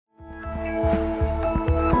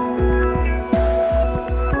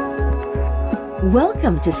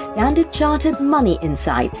Welcome to Standard Chartered Money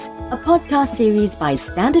Insights, a podcast series by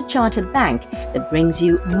Standard Chartered Bank that brings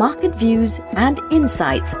you market views and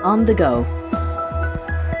insights on the go.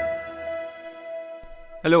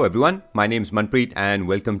 Hello everyone, my name is Manpreet and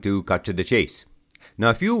welcome to Cut to the Chase. Now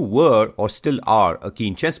if you were or still are a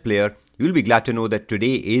keen chess player, you'll be glad to know that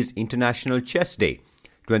today is International Chess Day.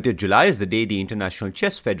 20th July is the day the International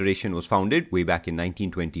Chess Federation was founded way back in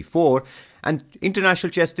 1924, and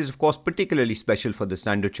International Chess is of course particularly special for the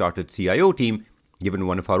Standard Chartered CIO team, given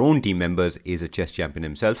one of our own team members is a chess champion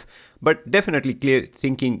himself, but definitely clear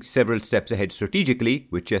thinking several steps ahead strategically,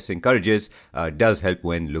 which chess encourages, does help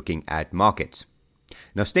when looking at markets.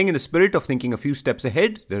 Now, staying in the spirit of thinking a few steps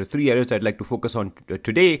ahead, there are three areas I'd like to focus on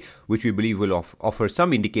today, which we believe will offer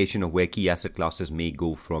some indication of where key asset classes may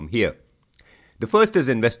go from here. The first is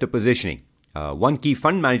investor positioning. One key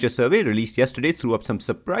fund manager survey released yesterday threw up some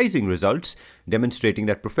surprising results, demonstrating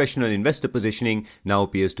that professional investor positioning now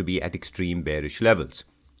appears to be at extreme bearish levels.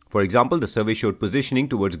 For example, the survey showed positioning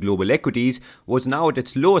towards global equities was now at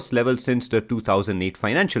its lowest level since the 2008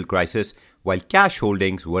 financial crisis, while cash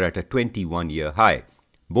holdings were at a 21-year high.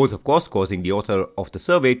 Both, of course, causing the author of the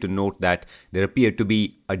survey to note that there appeared to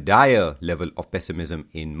be a dire level of pessimism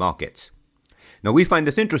in markets. Now, we find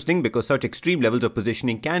this interesting because such extreme levels of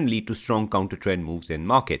positioning can lead to strong counter-trend moves in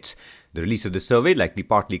markets. The release of the survey likely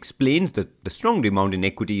partly explains the strong rebound in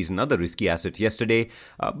equities and other risky assets yesterday,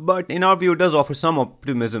 but in our view, it does offer some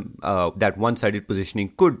optimism that one-sided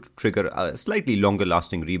positioning could trigger a slightly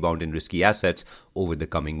longer-lasting rebound in risky assets over the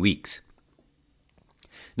coming weeks.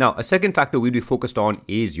 Now, a second factor we'll be focused on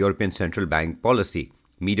is European Central Bank policy.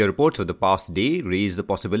 Media reports of the past day raise the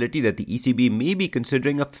possibility that the ECB may be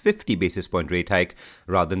considering a 50 basis point rate hike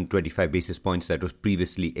rather than 25 basis points that was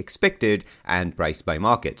previously expected and priced by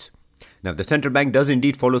markets. Now, if the central bank does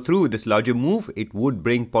indeed follow through with this larger move, it would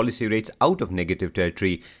bring policy rates out of negative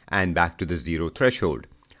territory and back to the zero threshold.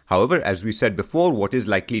 However, as we said before, what is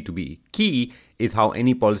likely to be key is how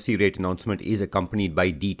any policy rate announcement is accompanied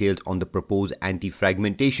by details on the proposed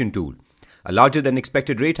anti-fragmentation tool. A larger than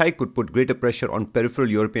expected rate hike could put greater pressure on peripheral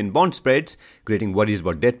European bond spreads, creating worries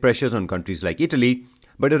about debt pressures on countries like Italy,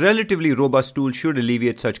 but a relatively robust tool should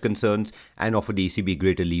alleviate such concerns and offer the ECB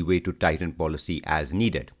greater leeway to tighten policy as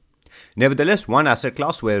needed. Nevertheless, one asset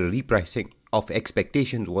class where repricing of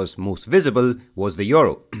expectations was most visible was the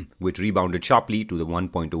euro, which rebounded sharply to the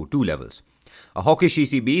 1.02 levels. A hawkish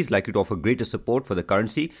ECB is likely to offer greater support for the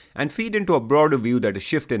currency and feed into a broader view that a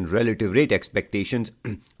shift in relative rate expectations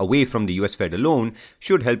away from the US Fed alone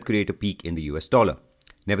should help create a peak in the US dollar.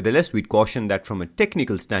 Nevertheless, we'd caution that from a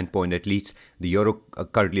technical standpoint at least, the euro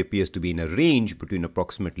currently appears to be in a range between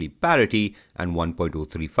approximately parity and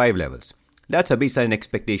 1.035 levels. That's a baseline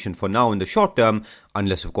expectation for now in the short term,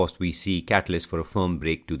 unless of course we see catalysts for a firm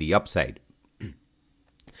break to the upside.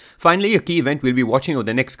 Finally, a key event we'll be watching over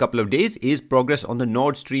the next couple of days is progress on the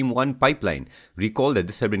Nord Stream 1 pipeline. Recall that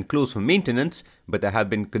this had been closed for maintenance, but there have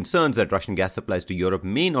been concerns that Russian gas supplies to Europe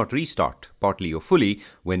may not restart, partly or fully,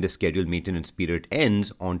 when the scheduled maintenance period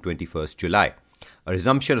ends on 21st July. A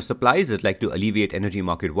resumption of supplies is likely to alleviate energy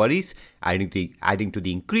market worries, adding to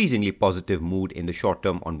the increasingly positive mood in the short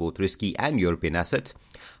term on both risky and European assets.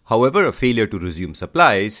 However, a failure to resume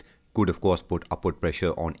supplies could of course put upward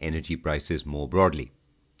pressure on energy prices more broadly.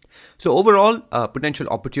 So overall, potential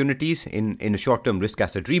opportunities in a short-term risk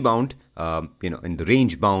asset rebound, in the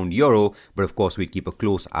range-bound euro, but of course we keep a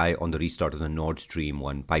close eye on the restart of the Nord Stream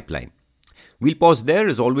 1 pipeline. We'll pause there.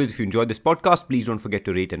 As always, if you enjoyed this podcast, please don't forget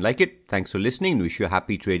to rate and like it. Thanks for listening and wish you a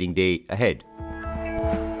happy trading day ahead.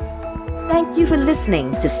 Thank you for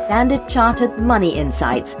listening to Standard Chartered Money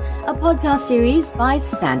Insights, a podcast series by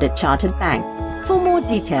Standard Chartered Bank. For more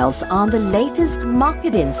details on the latest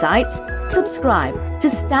market insights, subscribe to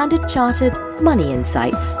Standard Chartered Money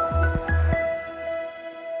Insights.